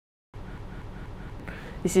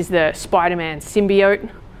This is the Spider-Man Symbiote.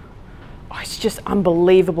 Oh, it's just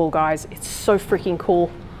unbelievable, guys. It's so freaking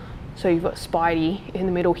cool. So you've got Spidey in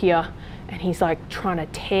the middle here, and he's like trying to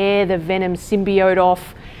tear the Venom symbiote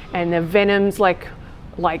off, and the Venom's like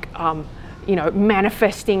you know,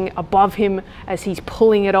 manifesting above him as he's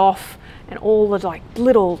pulling it off, and all the like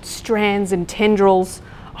little strands and tendrils.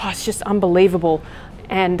 Oh, it's just unbelievable.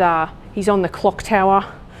 And he's on the clock tower.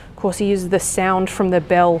 Of course, he uses the sound from the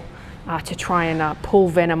bell to try and pull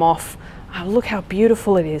Venom off. Look how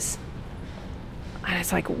beautiful it is. And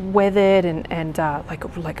it's like weathered and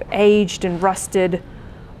like aged and rusted.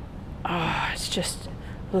 Oh, it's just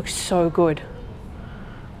looks so good.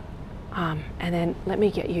 And then let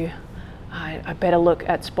me get you a better look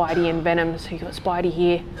at Spidey and Venom. So you've got Spidey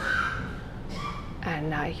here,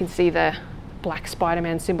 and you can see the black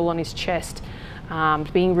Spider-Man symbol on his chest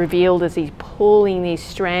being revealed as he's pulling these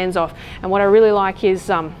strands off. And what I really like is,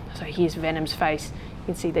 so here's Venom's face. You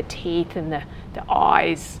can see the teeth and the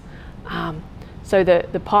eyes. So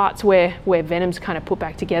the parts where Venom's kind of put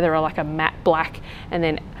back together are like a matte black, and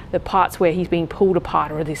then the parts where he's being pulled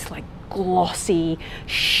apart are this like glossy,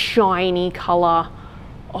 shiny color.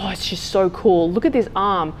 Oh, it's just so cool. Look at this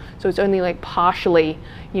arm. So it's only like partially,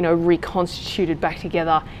 you know, reconstituted back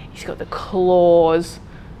together. He's got the claws.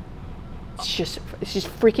 It's just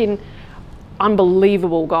freaking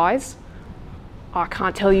unbelievable, guys. I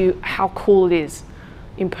can't tell you how cool it is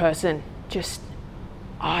in person. Just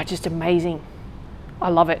amazing. I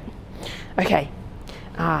love it. Okay,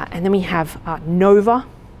 and then we have Nova.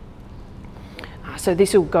 So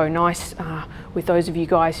this will go nice with those of you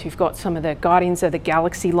guys who've got some of the Guardians of the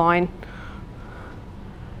Galaxy line.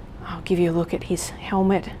 I'll give you a look at his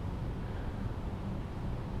helmet.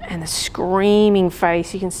 And the screaming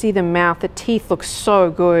face. You can see the mouth. The teeth look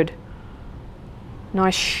so good.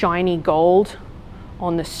 Nice shiny gold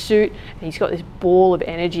on the suit. And he's got this ball of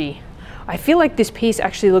energy. I feel like this piece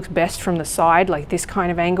actually looks best from the side, like this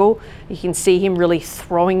kind of angle. You can see him really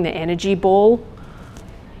throwing the energy ball,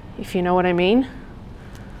 if you know what I mean.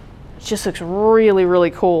 It just looks really,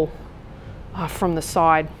 really cool from the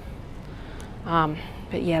side.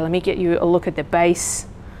 But yeah, let me get you a look at the base.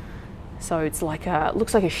 So it's like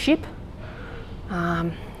looks like a ship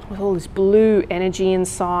with all this blue energy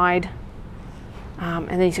inside. And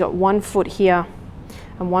then he's got 1 foot here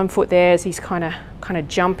and 1 foot there as he's kind of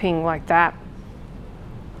jumping like that.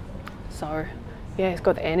 So yeah, he's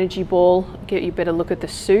got the energy ball. Get you a better look at the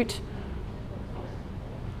suit.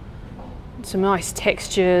 Some nice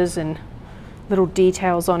textures and little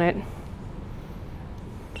details on it.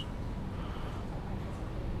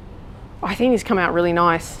 I think it's come out really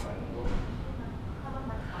nice.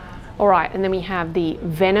 All right, and then we have the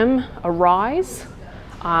Venom Arise.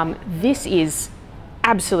 This is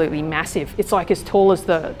absolutely massive. It's like as tall as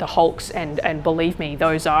the Hulks, and believe me,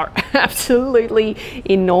 those are absolutely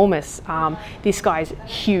enormous. This guy's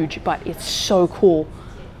huge, but it's so cool.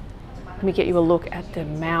 Let me get you a look at the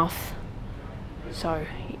mouth. So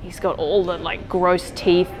he's got all the like gross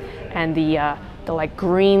teeth and the like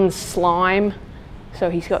green slime. So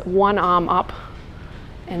he's got one arm up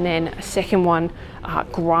and then a second one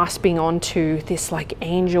grasping onto this like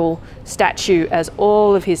angel statue as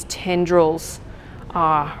all of his tendrils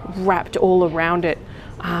are wrapped all around it.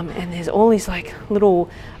 And there's all these like little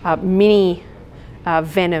mini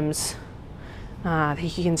venoms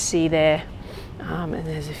that you can see there. And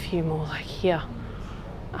there's a few more like here.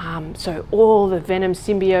 So all the Venom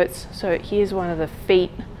symbiotes. So here's one of the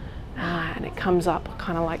feet and it comes up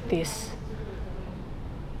kind of like this.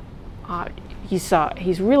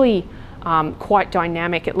 He's really quite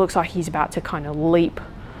dynamic. It looks like he's about to kind of leap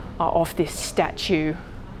off this statue.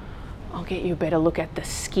 I'll get you a better look at the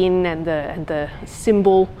skin and the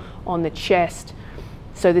symbol on the chest.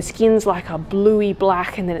 So the skin's like a bluey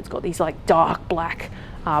black, and then it's got these like dark black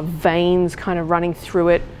veins kind of running through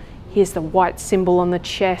it. Here's the white symbol on the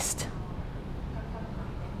chest.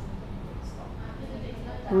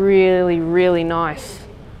 Really, really nice.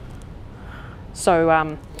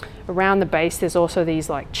 So around the base there's also these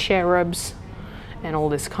like cherubs and all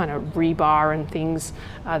this kind of rebar and things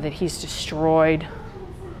that he's destroyed.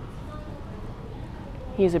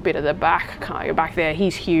 Here's a bit of the back. Can't go back there.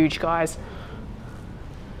 He's huge, guys.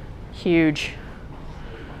 Huge.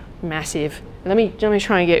 Massive. Let me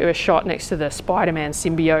try and get you a shot next to the Spider-Man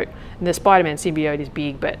symbiote. And the Spider-Man symbiote is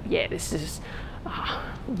big, but yeah, this is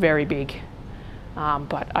very big.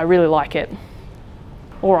 But I really like it.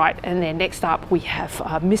 All right, and then next up we have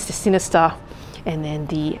Mr. Sinister, and then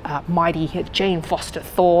the mighty Jane Foster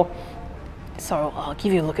Thor. So I'll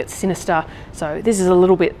give you a look at Sinister. So this is a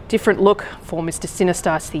little bit different look for Mr.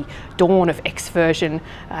 Sinister. It's the Dawn of X version.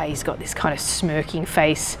 He's got this kind of smirking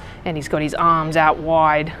face, and he's got his arms out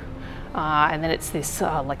wide. And then it's this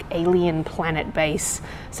like alien planet base.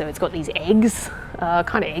 So it's got these eggs,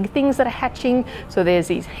 kind of egg things that are hatching. So there's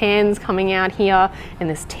these hands coming out here, and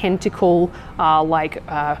this tentacle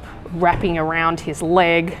wrapping around his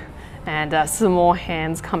leg, and some more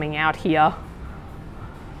hands coming out here.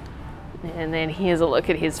 And then here's a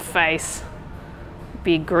look at his face.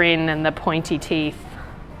 Big grin and the pointy teeth.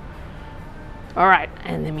 All right,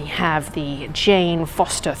 and then we have the Jane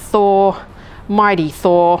Foster Thor, Mighty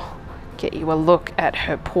Thor. Get you a look at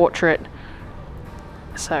her portrait.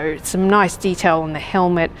 So some nice detail on the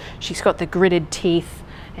helmet. She's got the gritted teeth,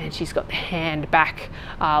 and she's got the hand back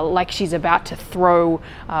like she's about to throw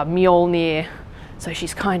Mjolnir. So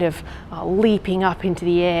she's kind of leaping up into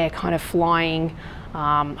the air, kind of flying.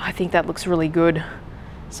 I think that looks really good.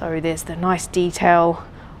 So there's the nice detail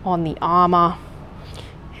on the armor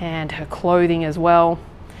and her clothing as well.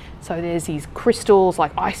 So there's these crystals,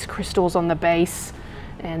 like ice crystals on the base,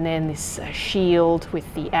 and then this shield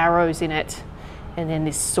with the arrows in it, and then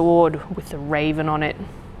this sword with the raven on it.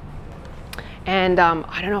 And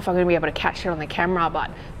I don't know if I'm going to be able to catch it on the camera,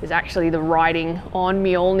 but there's actually the writing on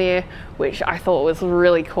Mjolnir, which I thought was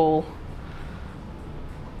really cool.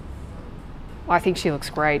 I think she looks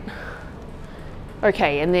great.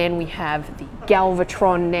 Okay, and then we have the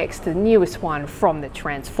Galvatron next, the newest one from the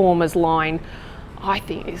Transformers line. I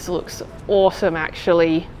think this looks awesome,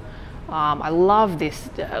 actually. I love this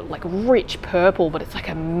like rich purple, but it's like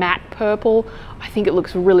a matte purple. I think it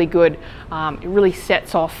looks really good. It really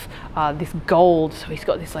sets off this gold. So he's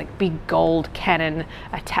got this like big gold cannon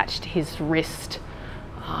attached to his wrist.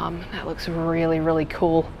 That looks really, really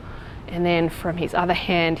cool. And then from his other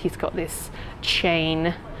hand, he's got this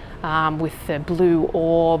chain with the blue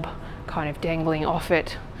orb kind of dangling off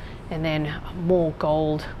it. And then more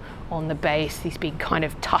gold on the base, these big kind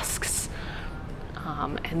of tusks.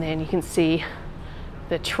 And then you can see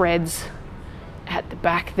the treads at the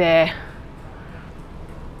back there.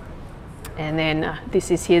 And then this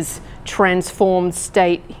is his transformed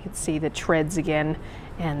state. You can see the treads again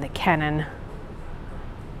and the cannon.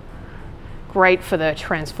 Great for the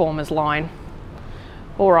Transformers line.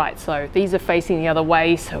 All right, so these are facing the other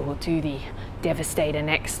way, so we'll do the Devastator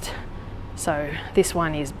next. So this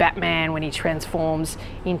one is Batman when he transforms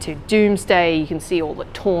into Doomsday. You can see all the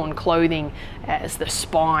torn clothing as the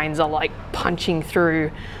spines are like punching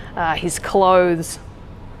through his clothes.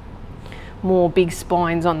 More big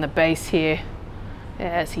spines on the base here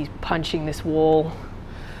as he's punching this wall.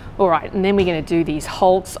 All right, and then we're going to do these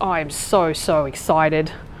Hulks. I am so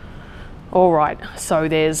excited. All right, so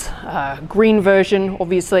there's a green version,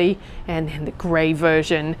 obviously, and then the gray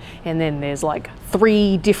version, and then there's like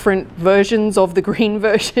 3 different versions of the green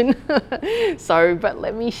version. But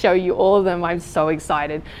let me show you all of them. I'm so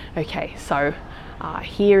excited. Okay, so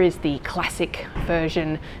here is the classic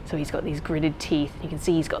version. So he's got these gritted teeth. You can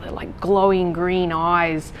see he's got the like glowing green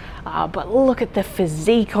eyes, but look at the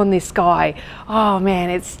physique on this guy. Oh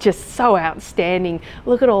man, it's just so outstanding.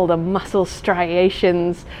 Look at all the muscle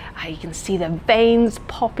striations. You can see the veins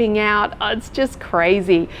popping out. It's just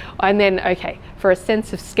crazy. And then, okay, for a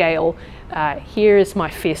sense of scale, here is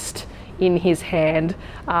my fist in his hand.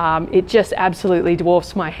 It just absolutely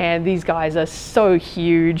dwarfs my hand. These guys are so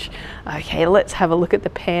huge. Okay, let's have a look at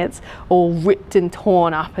the pants, all ripped and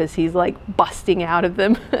torn up as he's like busting out of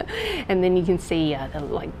them. And then you can see the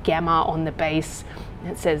like gamma on the base.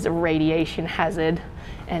 It says radiation hazard.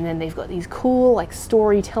 And then they've got these cool like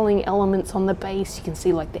storytelling elements on the base. You can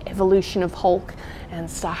see like the evolution of Hulk and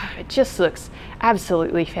stuff. It just looks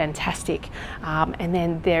absolutely fantastic. And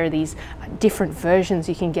then there are these different versions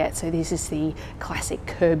you can get. So this is the classic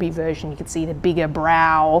Kirby version. You can see the bigger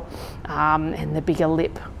brow and the bigger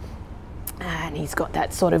lip. And he's got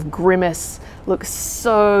that sort of grimace. Looks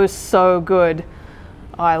so good.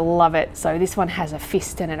 I love it. So this one has a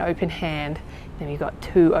fist and an open hand. Then we've got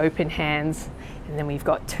 2 open hands. And then we've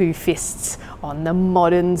got 2 fists on the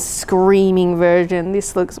modern screaming version.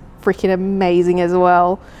 This looks freaking amazing as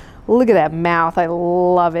well. Look at that mouth, I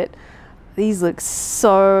love it. These look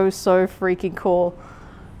so freaking cool.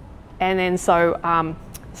 And then so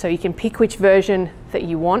you can pick which version that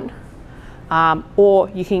you want, or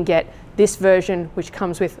you can get this version which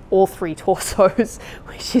comes with all 3 torsos,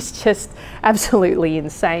 which is just absolutely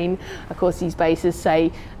insane. Of course, these bases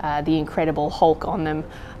say the Incredible Hulk on them,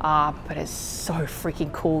 but it's so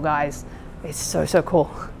freaking cool, guys. It's so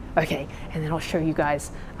cool. Okay, and then I'll show you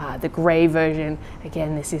guys the gray version.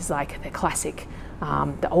 Again, this is like the classic,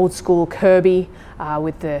 the old school Kirby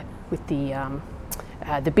with the with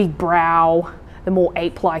the big brow, the more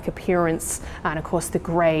ape-like appearance, and of course the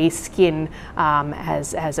grey skin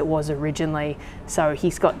as it was originally. So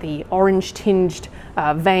he's got the orange-tinged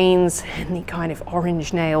veins and the kind of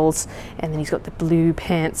orange nails, and then he's got the blue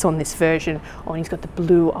pants on this version. Oh, and he's got the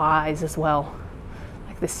blue eyes as well,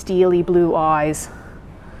 like the steely blue eyes.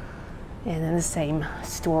 And then the same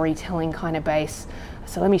storytelling kind of base.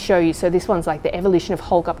 So let me show you. So this one's like the evolution of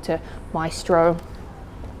Hulk up to Maestro,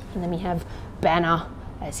 and then we have Banner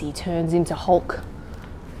as he turns into Hulk.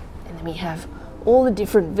 And then we have all the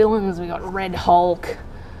different villains. We got Red Hulk,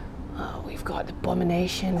 we've got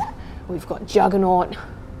Abomination, we've got Juggernaut,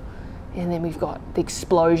 and then we've got the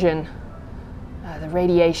explosion, the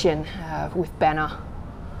radiation with Banner.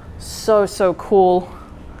 So cool.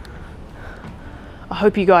 I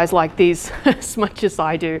hope you guys like these as much as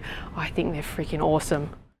I do. I think they're freaking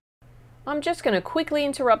awesome. I'm just going to quickly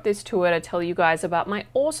interrupt this tour to tell you guys about my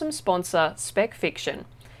awesome sponsor, Spec Fiction.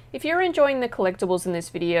 If you're enjoying the collectibles in this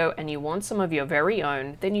video and you want some of your very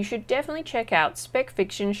own, then you should definitely check out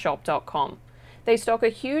specfictionshop.com. They stock a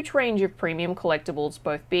huge range of premium collectibles,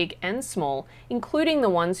 both big and small, including the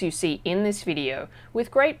ones you see in this video, with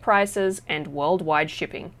great prices and worldwide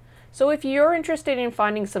shipping. So if you're interested in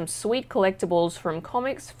finding some sweet collectibles from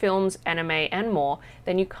comics, films, anime, and more,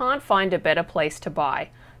 then you can't find a better place to buy.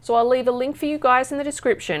 So I'll leave a link for you guys in the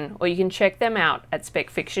description, or you can check them out at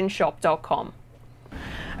specfictionshop.com.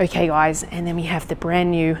 Okay guys, and then we have the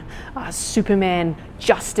brand new Superman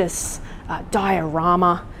Justice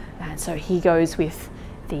diorama. And so he goes with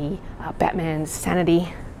the Batman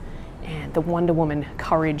Sanity and the Wonder Woman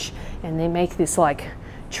Courage, and they make this like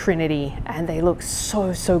trinity, and they look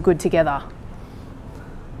so good together.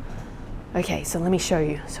 Okay, so let me show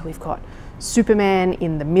you. So we've got Superman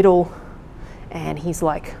in the middle, and he's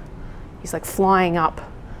like flying up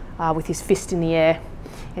with his fist in the air,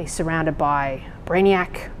 and he's surrounded by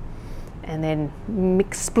Brainiac and then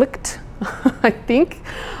Mixplict, I think,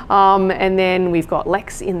 and then we've got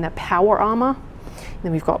Lex in the power armor, and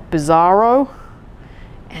then we've got Bizarro,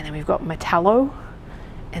 and then we've got Metallo,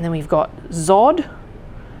 and then we've got Zod,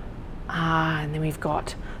 and then we've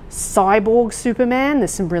got Cyborg Superman.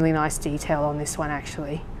 There's some really nice detail on this one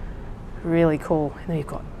actually, really cool. And then we've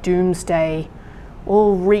got Doomsday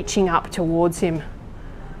all reaching up towards him,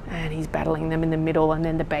 and he's battling them in the middle, and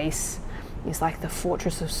then the base is like the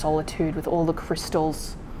Fortress of Solitude with all the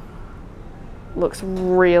crystals. Looks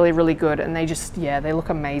really good, and they just, yeah, they look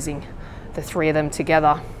amazing, the three of them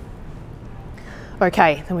together.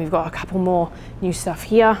 Okay, then we've got a couple more new stuff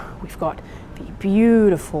here. We've got the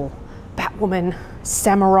beautiful Batwoman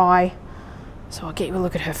Samurai. So I'll get you a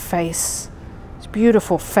look at her face. It's a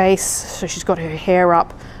beautiful face. So she's got her hair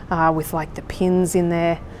up with like the pins in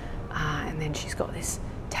there, and then she's got this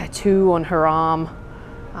tattoo on her arm,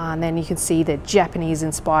 and then you can see the Japanese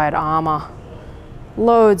inspired armor,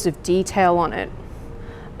 loads of detail on it.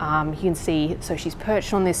 You can see, so she's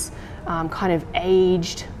perched on this kind of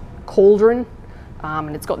aged cauldron,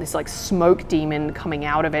 and it's got this like smoke demon coming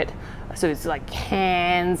out of it, so it's like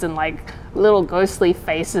hands and like little ghostly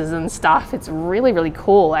faces and stuff. It's really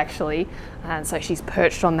cool actually. And so she's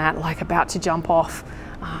perched on that, like about to jump off.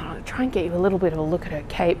 I'll try and get you a little bit of a look at her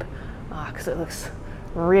cape, because it looks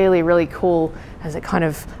really cool as it kind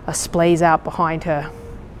of splays out behind her.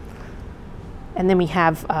 And then we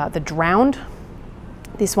have the Drowned.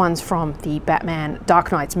 This one's from the Batman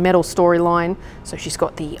Dark Knight's Metal storyline. So she's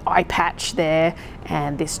got the eye patch there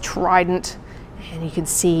and this trident, and you can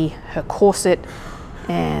see her corset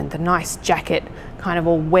and the nice jacket kind of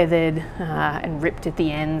all weathered and ripped at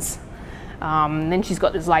the ends. Then she's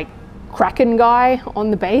got this like Kraken guy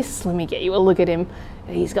on the base. Let me get you a look at him.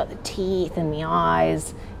 He's got the teeth and the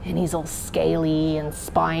eyes, and he's all scaly and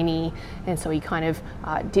spiny, and so he kind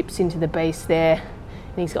of dips into the base there,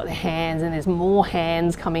 and he's got the hands, and there's more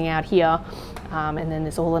hands coming out here, and then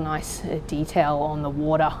there's all the nice detail on the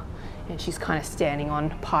water, and she's kind of standing on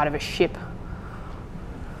part of a ship.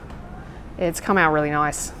 It's come out really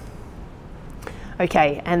nice.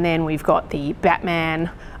 Okay, and then we've got the Batman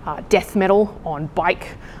death metal on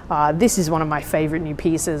bike. This is one of my favorite new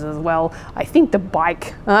pieces as well. I think the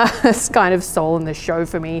bike has kind of stolen the show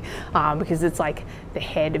for me, because it's like the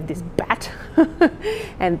head of this bat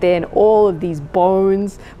and then all of these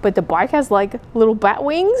bones, but the bike has like little bat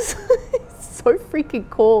wings. It's so freaking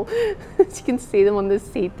cool. You can see them on the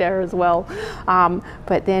seat there as well.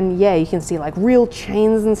 But then yeah, you can see like real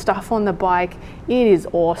chains and stuff on the bike. It is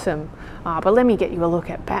awesome. But let me get you a look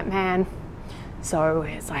at Batman. So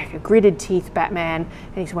it's like a gritted teeth Batman,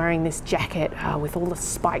 and he's wearing this jacket with all the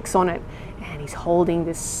spikes on it, and he's holding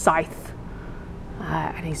this scythe.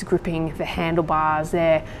 and he's gripping the handlebars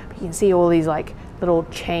there. But you can see all these like little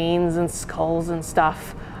chains and skulls and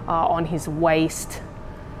stuff on his waist,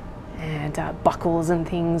 and buckles and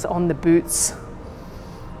things on the boots.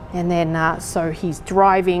 And then so he's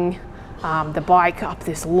driving the bike up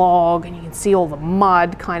this log, and you can see all the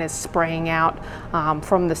mud kind of spraying out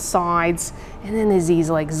from the sides. And then there's these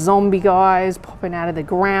like zombie guys popping out of the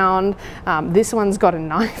ground. This one's got a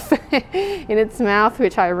knife in its mouth,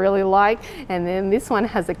 which I really like. And then this one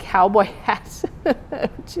has a cowboy hat,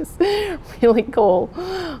 which is really cool.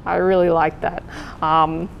 I really like that.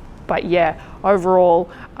 But yeah, overall,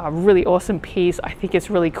 a really awesome piece. I think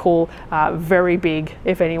it's really cool. Very big,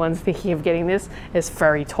 if anyone's thinking of getting this. It's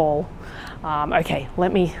very tall. Okay,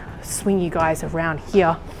 let me swing you guys around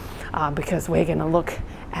here because we're gonna look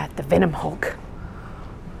at the Venom Hulk.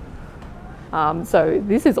 So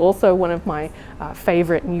this is also one of my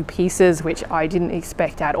favorite new pieces, which I didn't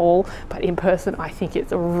expect at all, but in person I think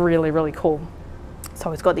it's really, really cool.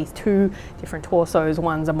 So it's got these two different torsos.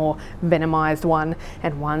 One's a more venomized one,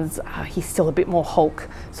 and one's he's still a bit more Hulk.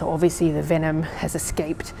 So obviously the venom has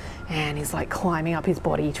escaped and he's like climbing up his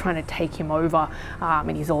body, trying to take him over,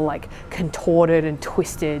 and he's all like contorted and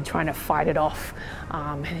twisted, trying to fight it off.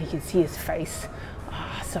 And you can see his face.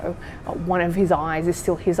 So one of his eyes is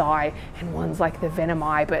still his eye, and one's like the venom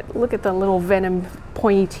eye, but look at the little venom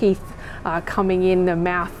pointy teeth coming in the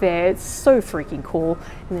mouth there. It's so freaking cool.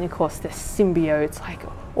 And then of course the symbiote's like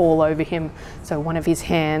all over him. So one of his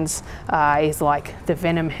hands is like the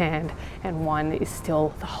venom hand, and one is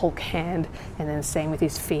still the Hulk hand. And then the same with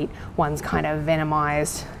his feet. One's kind of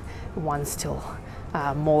venomized, one's still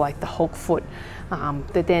more like the Hulk foot.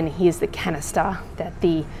 But then here's the canister that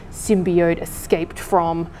the symbiote escaped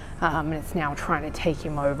from, and it's now trying to take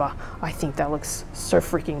him over. I think that looks so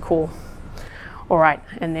freaking cool. All right,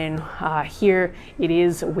 and then here it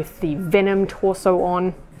is with the Venom torso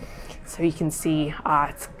on. So you can see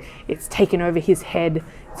it's taken over his head.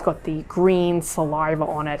 It's got the green saliva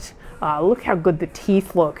on it. Look how good the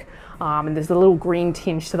teeth look. And there's a little green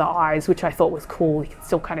tinge to the eyes, which I thought was cool. You can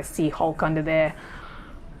still kind of see Hulk under there.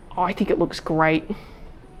 I think it looks great.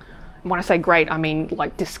 When I say great, I mean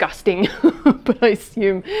like disgusting, but I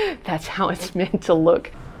assume that's how it's meant to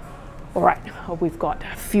look. All right, we've got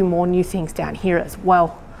a few more new things down here as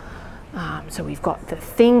well. So we've got the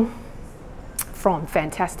Thing from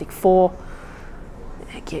Fantastic Four.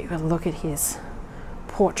 Get a look at his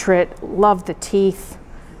portrait. Love the teeth,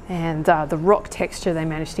 and the rock texture they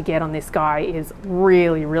managed to get on this guy is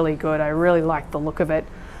really, really good. I really like the look of it.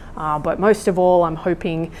 But most of all, I'm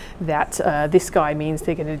hoping that this guy means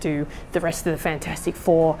they're going to do the rest of the Fantastic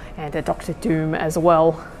Four and Dr. Doom as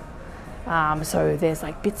well. So there's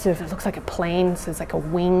like bits of, it looks like a plane, so there's like a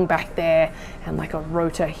wing back there and like a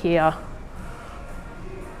rotor here.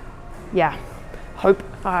 Yeah, hope,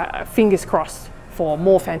 fingers crossed for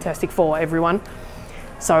more Fantastic Four, everyone.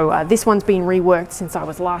 So this one's been reworked since I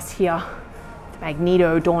was last here. The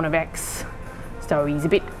Magneto Dawn of X. So he's a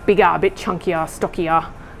bit bigger, a bit chunkier, stockier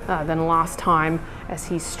than last time, as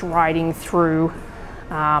he's striding through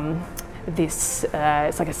this,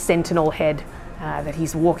 it's like a sentinel head that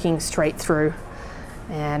he's walking straight through,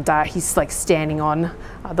 and he's like standing on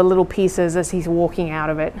the little pieces as he's walking out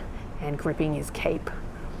of it and gripping his cape.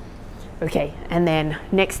 Okay, and then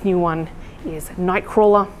next new one is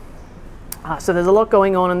Nightcrawler. So there's a lot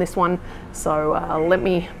going on this one, so let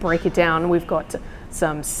me break it down. We've got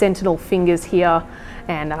some sentinel fingers here,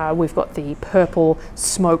 and we've got the purple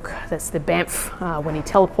smoke, that's the bamf when he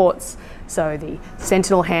teleports. So the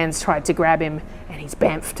sentinel hands tried to grab him, and he's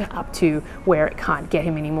bamfed up to where it can't get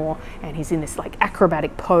him anymore, and he's in this like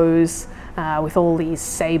acrobatic pose with all these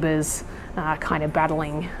sabers kind of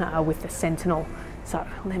battling with the sentinel. So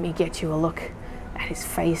let me get you a look at his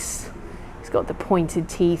face. He's got the pointed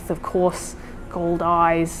teeth, of course, gold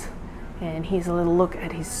eyes, and here's a little look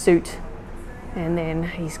at his suit. And then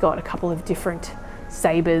he's got a couple of different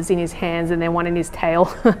sabers in his hands and then one in his tail,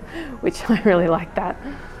 which I really like that.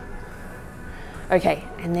 Okay,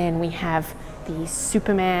 and then we have the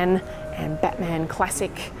Superman and Batman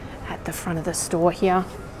Classic at the front of the store here.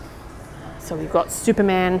 So we've got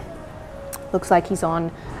Superman, looks like he's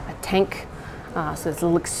on a tank. So there's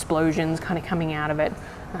little explosions kind of coming out of it.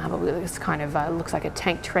 But it's kind of looks like a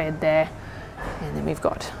tank tread there. And then we've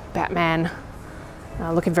got Batman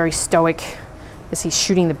looking very stoic as he's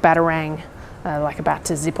shooting the Batarang, like about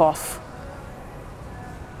to zip off.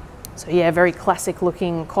 So yeah, very classic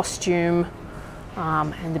looking costume,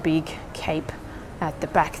 and the big cape at the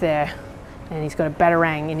back there. And he's got a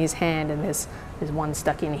Batarang in his hand, and there's one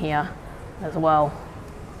stuck in here as well.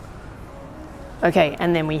 Okay,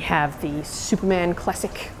 and then we have the Superman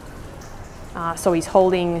Classic. So he's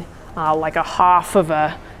holding like a half of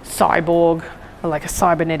a cyborg, or like a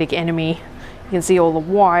cybernetic enemy. You can see all the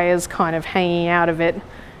wires kind of hanging out of it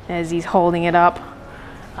as he's holding it up.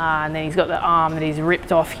 And then he's got the arm that he's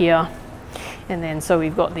ripped off here. And then so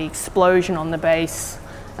we've got the explosion on the base.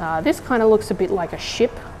 This kind of looks a bit like a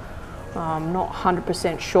ship. Not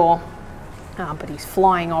 100% sure, but he's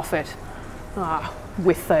flying off it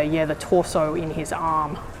with the torso in his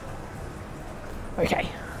arm. Okay,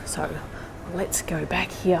 so let's go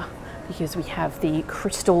back here because we have the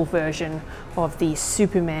crystal version of the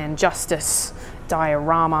Superman Justice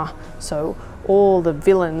diorama. So all the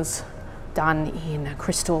villains done in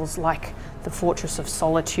crystals like the Fortress of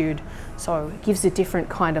Solitude. So it gives a different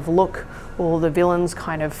kind of look. All the villains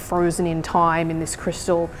kind of frozen in time in this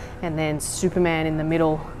crystal, and then Superman in the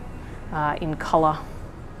middle in color.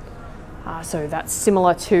 So that's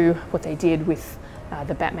similar to what they did with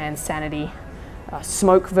the Batman Sanity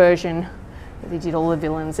smoke version. They did all the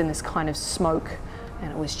villains in this kind of smoke,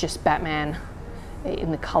 and it was just Batman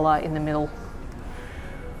in the color in the middle.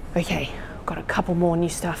 Okay, I've got a couple more new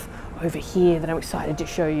stuff over here that I'm excited to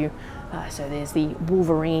show you. So there's the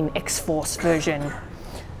Wolverine X-Force version.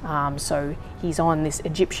 So he's on this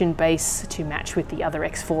Egyptian base to match with the other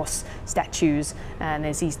X-Force statues, and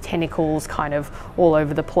there's these tentacles kind of all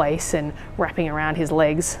over the place and wrapping around his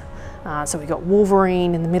legs. So we got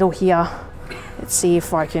Wolverine in the middle here. Let's see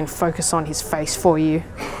if I can focus on his face for you.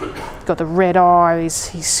 He's got the red eyes,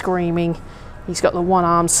 he's screaming. He's got the one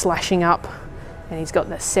arm slashing up, and he's got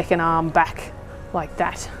the second arm back like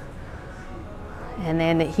that. And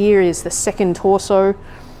then here is the second torso.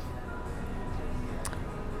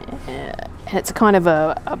 And it's kind of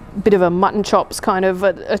a bit of a mutton chops kind of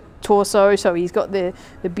a torso. So he's got the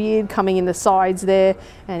beard coming in the sides there,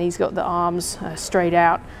 and he's got the arms straight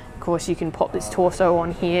out. Of course, you can pop this torso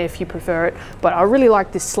on here if you prefer it, but I really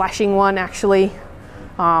like this slashing one actually.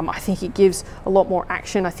 I think it gives a lot more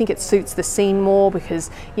action. I think it suits the scene more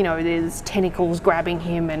because, you know, there's tentacles grabbing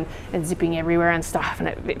him and zipping everywhere and stuff, and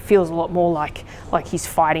it feels a lot more like he's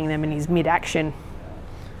fighting them and he's mid-action.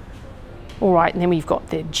 All right, and then we've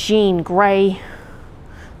got the Jean Grey.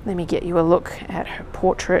 Let me get you a look at her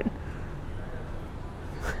portrait.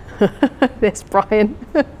 There's Brian.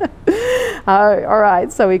 All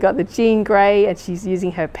right, so we got the Jean Grey, and she's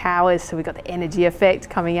using her powers. So we got the energy effect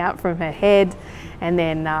coming out from her head, and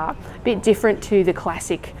then a bit different to the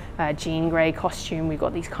classic Jean Grey costume. We've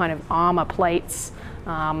got these kind of armor plates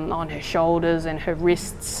on her shoulders and her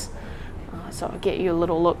wrists. So I'll get you a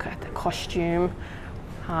little look at the costume.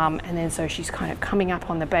 And then so she's kind of coming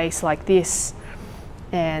up on the base like this,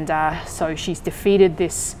 and so she's defeated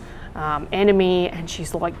this enemy, and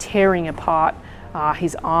she's like tearing apart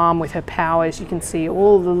his arm with her powers. You can see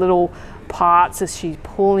all the little parts as she's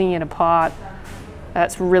pulling it apart.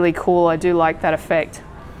 That's really cool. I do like that effect.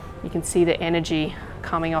 You can see the energy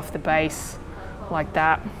coming off the base like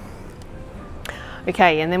that.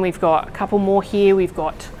 Okay, and then we've got a couple more here. We've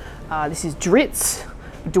got this is Dritz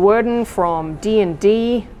Duerden from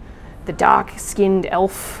D&D, the dark-skinned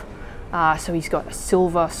elf. So he's got a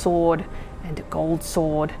silver sword and a gold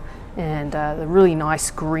sword, and the really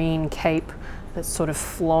nice green cape that's sort of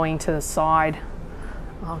flowing to the side.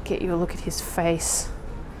 I'll get you a look at his face.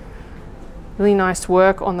 Really nice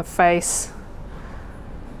work on the face,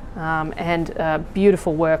 and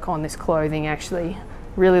beautiful work on this clothing actually.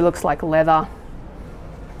 Really looks like leather.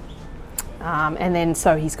 And then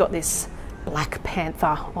so he's got this Black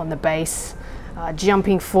Panther on the base,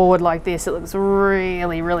 jumping forward like this. It looks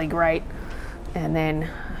really, really great. And then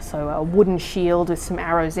so a wooden shield with some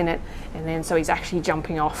arrows in it, and then so he's actually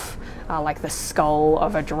jumping off like the skull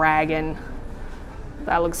of a dragon.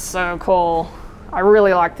 That looks so cool. I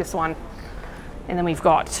really like this one. And then we've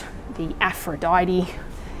got the Aphrodite,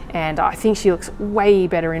 and I think she looks way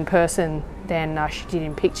better in person than she did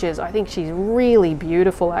in pictures. I think she's really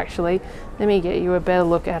beautiful actually. Let me get you a better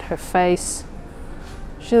look at her face.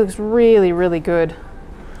 She looks really, really good.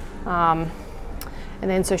 And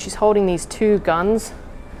then so she's holding these two guns.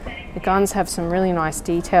 The guns have some really nice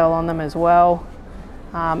detail on them as well,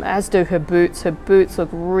 as do her boots. Her boots look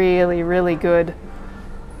really, really good.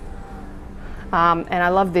 And I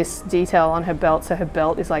love this detail on her belt. So her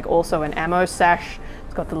belt is like also an ammo sash.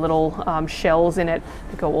 It's got the little shells in it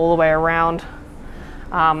that go all the way around.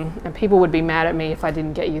 And people would be mad at me if I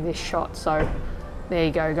didn't get you this shot. So there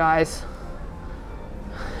you go, guys.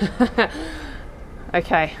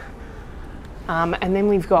 Okay. And then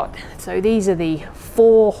we've got, so these are the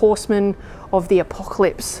 4 horsemen of the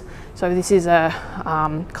apocalypse. So this is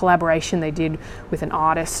a collaboration they did with an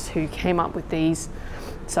artist who came up with these.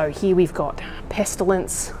 So here we've got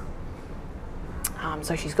Pestilence.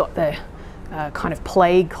 So she's got the kind of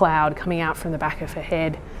plague cloud coming out from the back of her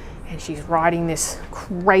head, and she's riding this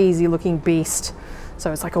crazy looking beast.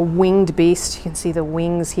 So it's like a winged beast. You can see the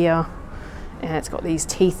wings here, and it's got these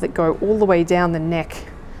teeth that go all the way down the neck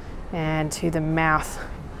and to the mouth.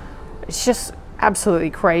 It's just absolutely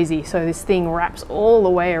crazy. So this thing wraps all the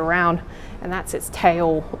way around, and that's its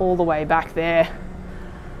tail all the way back there.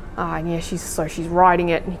 And yeah, she's riding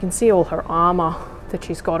it, and you can see all her armor that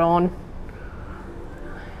she's got on.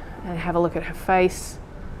 And have a look at her face,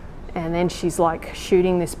 and then she's like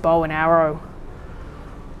shooting this bow and arrow.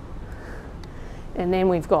 And then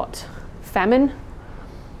we've got Famine,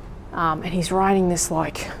 and he's riding this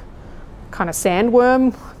like kind of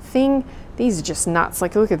sandworm thing. These are just nuts.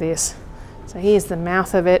 Like, look at this. So here's the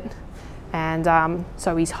mouth of it, and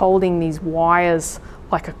so he's holding these wires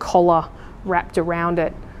like a collar wrapped around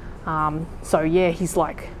it. So yeah, he's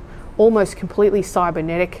like almost completely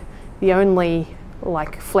cybernetic. The only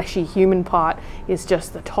like fleshy human part is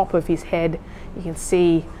just the top of his head. You can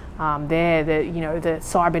see there the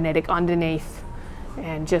cybernetic underneath,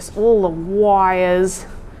 and just all the wires,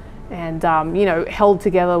 and held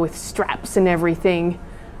together with straps and everything.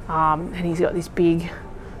 And he's got this big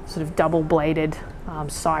sort of double-bladed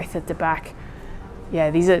scythe at the back.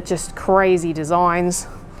 Yeah, these are just crazy designs.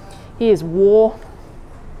 Here's War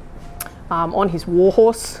on his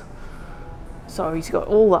warhorse. So he's got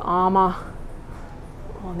all the armor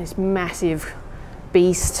on this massive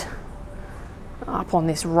beast up on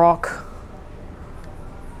this rock,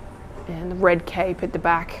 and the red cape at the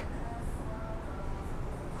back.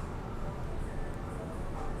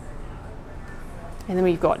 And then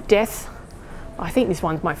we've got Death. I think this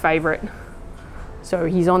one's my favorite. So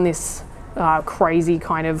he's on this crazy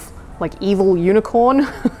kind of like evil unicorn.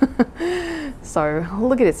 So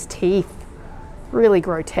look at its teeth, really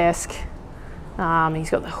grotesque. He's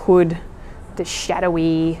got the hood, the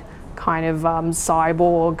shadowy kind of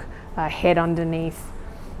cyborg head underneath,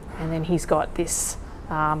 and then he's got this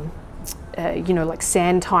like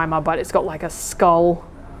sand timer, but it's got like a skull,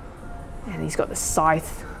 and he's got the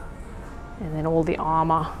scythe, and then all the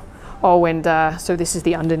armor. Oh, and so this is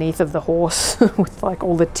the underneath of the horse with like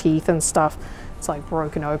all the teeth and stuff. It's like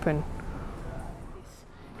broken open.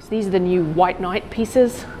 So these are the new White Knight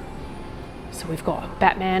pieces. So we've got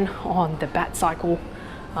Batman on the Bat Cycle.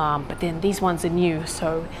 But then these ones are new,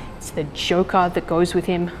 so it's the Joker that goes with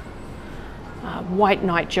him. White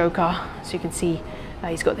Knight Joker, so you can see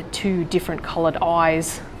he's got the two different colored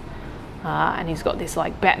eyes, and he's got this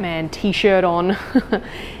like Batman t-shirt on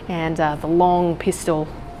and the long pistol,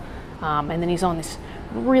 and then he's on this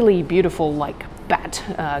really beautiful like bat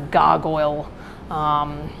gargoyle.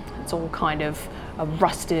 It's all kind of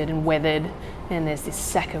rusted and weathered, and there's this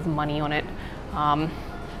sack of money on it.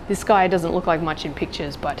 This guy doesn't look like much in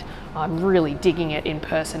pictures, but I'm really digging it in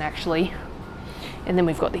person actually. And then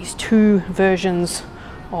we've got these two versions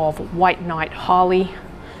of White Knight Harley.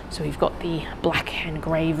 So we've got the black and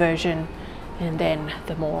grey version, and then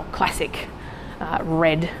the more classic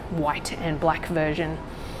red, white and black version.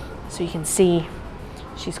 So you can see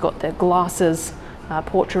she's got the glasses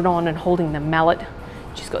portrait on and holding the mallet.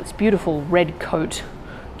 She's got this beautiful red coat.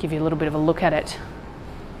 Give you a little bit of a look at it.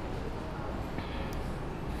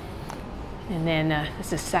 And then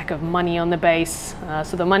there's a sack of money on the base.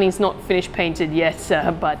 So the money's not finished painted yet,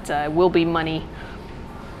 but will be money.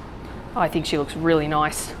 I think she looks really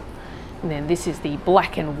nice. And then this is the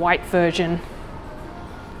black and white version.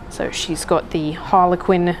 So she's got the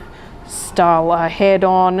Harlequin style head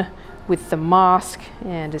on with the mask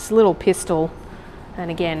and this little pistol.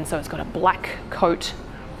 And again, so it's got a black coat,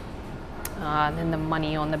 and then the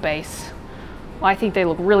money on the base. I think they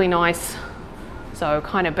look really nice. So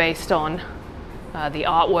kind of based on the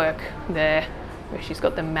artwork there, where she's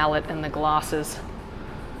got the mallet and the glasses.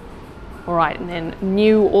 All right, and then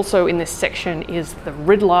new also in this section is the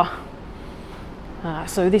Riddler.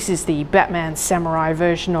 So this is the Batman Samurai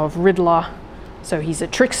version of Riddler. So he's a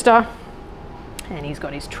trickster, and he's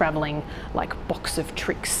got his traveling like box of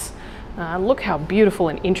tricks. Look how beautiful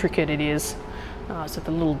and intricate it is. So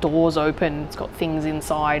the little doors open, it's got things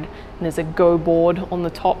inside, and there's a go board on the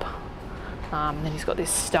top. And then he's got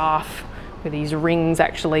this staff where these rings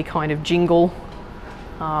actually kind of jingle.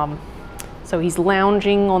 So he's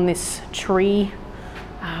lounging on this tree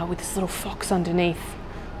with this little fox underneath.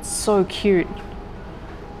 It's so cute.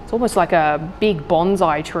 It's almost like a big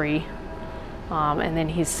bonsai tree. And then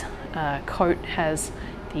his coat has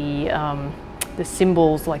the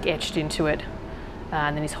symbols like etched into it.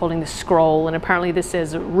 And then he's holding the scroll, and apparently this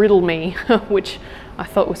says "Riddle me," which I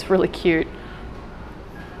thought was really cute.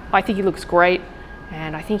 I think he looks great,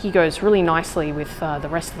 and I think he goes really nicely with the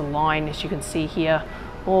rest of the line, as you can see here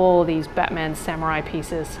all these Batman samurai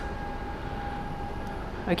pieces.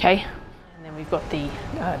 Okay, and then we've got the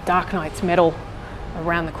Dark Knight's medal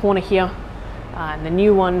around the corner here. And the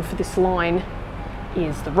new one for this line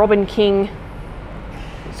is the Robin King.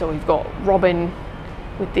 So we've got Robin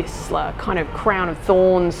with this kind of crown of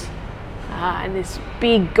thorns and this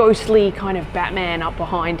big ghostly kind of Batman up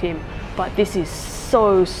behind him. But this is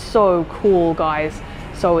so cool, guys.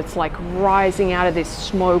 So it's like rising out of this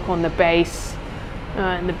smoke on the base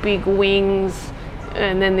and the big wings,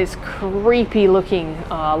 and then this creepy looking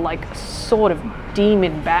like sort of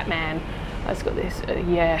demon Batman. It's got this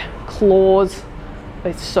claws.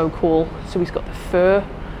 It's so cool. So he's got the fur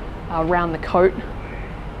around the coat.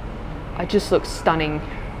 It just looks stunning.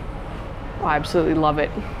 I absolutely love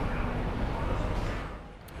it.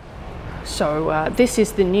 So this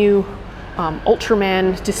is the new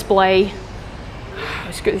Ultraman display.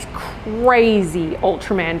 It's got this crazy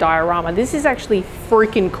Ultraman diorama. This is actually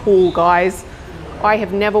freaking cool, guys. I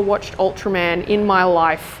have never watched Ultraman in my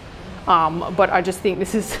life, but I just think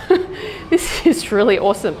this is this is really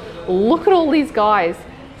awesome. Look at all these guys.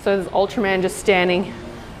 So there's Ultraman just standing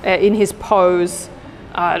in his pose.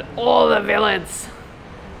 All the villains,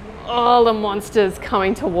 all the monsters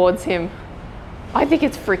coming towards him. I think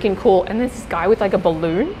it's freaking cool. And there's this guy with like a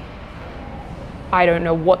balloon. I don't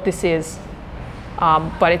know what this is,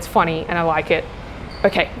 but it's funny and I like it.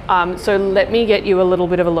 Okay, so let me get you a little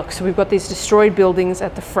bit of a look. So we've got these destroyed buildings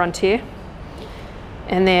at the front here.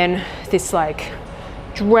 And then this like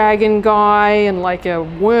dragon guy and like a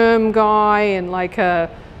worm guy and like a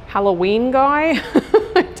Halloween guy.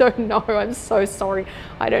 I don't know, I'm so sorry.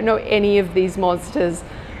 I don't know any of these monsters,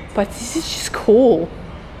 but this is just cool.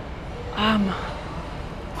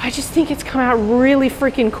 I just think it's come out really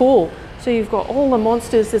freaking cool. So you've got all the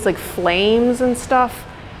monsters, there's like flames and stuff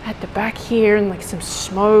at the back here and like some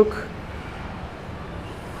smoke.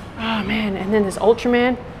 Oh man, and then there's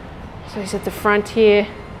Ultraman. So he's at the front here.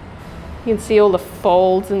 You can see all the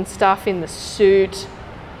folds and stuff in the suit.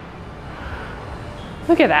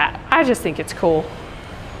 Look at that, I just think it's cool.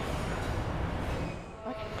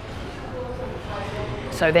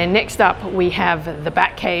 So then next up we have the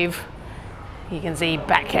Batcave. You can see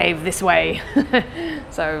Batcave this way.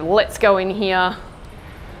 So let's go in here.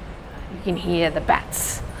 You can hear the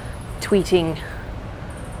bats tweeting.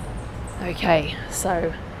 Okay,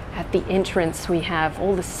 so at the entrance we have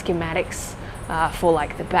all the schematics for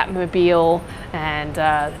like the Batmobile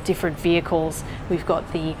and different vehicles. We've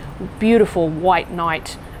got the beautiful White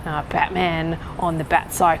Knight Batman on the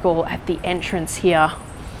Batcycle at the entrance here.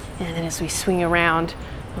 And then as we swing around,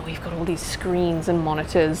 we've got all these screens and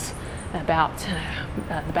monitors about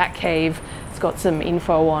the Batcave. It's got some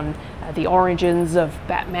info on the origins of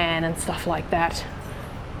Batman and stuff like that.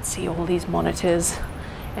 See all these monitors.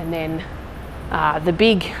 And then the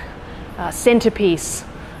big centerpiece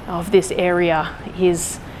of this area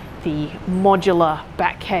is the modular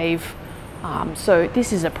Batcave. So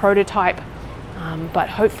this is a prototype, but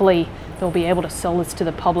hopefully they'll be able to sell this to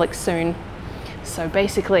the public soon. So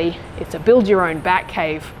basically it's a build your own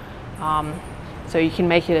Batcave. So you can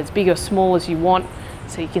make it as big or small as you want.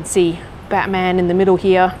 So you can see Batman in the middle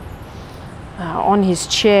here on his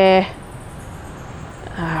chair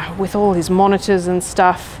with all his monitors and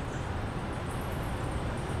stuff.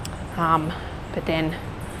 But then,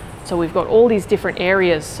 so we've got all these different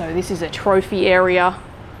areas. So this is a trophy area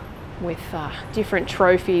with different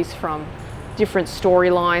trophies from different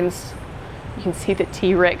storylines. You can see the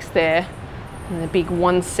T-Rex there and the big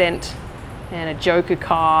 1 cent and a Joker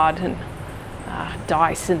card and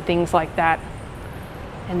dice and things like that.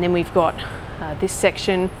 And then we've got this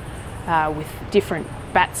section with different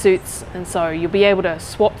bat suits, and so you'll be able to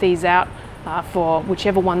swap these out for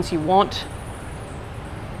whichever ones you want.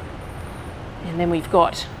 And then we've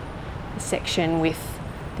got a section with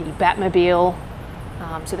the Batmobile.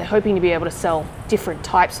 So they're hoping to be able to sell different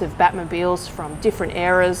types of Batmobiles from different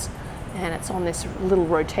eras, and it's on this little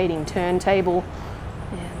rotating turntable.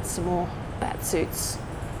 And some more bat suits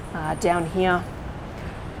down here.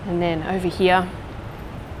 And then over here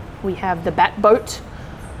we have the Bat Boat.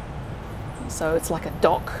 So it's like a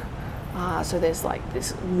dock. So there's like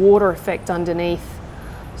this water effect underneath,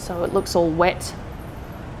 so it looks all wet.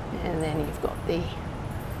 And then you've got the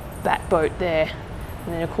Bat Boat there.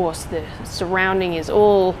 And then of course the surrounding is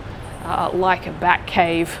all like a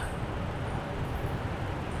Batcave.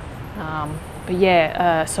 But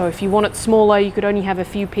yeah, so if you want it smaller, you could only have a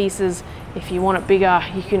few pieces. If you want it bigger,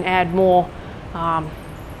 you can add more.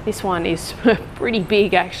 This one is pretty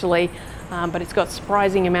big actually, but it's got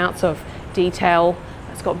surprising amounts of detail.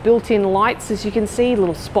 It's got built-in lights, as you can see,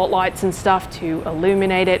 little spotlights and stuff to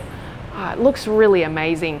illuminate it. It looks really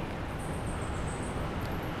amazing.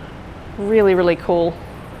 Really, really cool.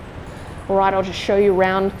 All right, I'll just show you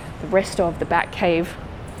around the rest of the Batcave.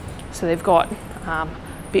 So they've got a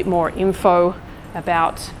bit more info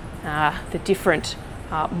about the different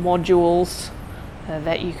modules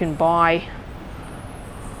that you can buy.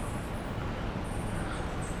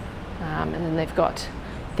 And then they've got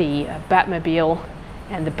the Batmobile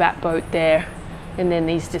and the Batboat there. And then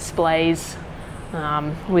these displays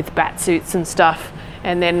with bat suits and stuff.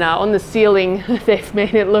 And then on the ceiling, they've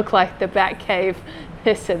made it look like the Batcave.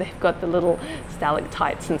 So they've got the little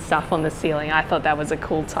stalactites and stuff on the ceiling. I thought that was a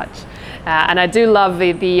cool touch. And I do love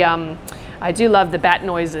the bat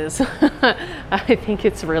noises. I think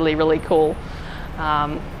it's really, really cool.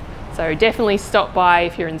 So definitely stop by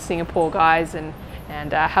if you're in Singapore, guys, and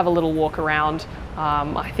have a little walk around.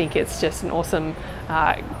 I think it's just an awesome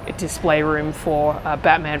display room for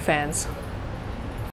Batman fans.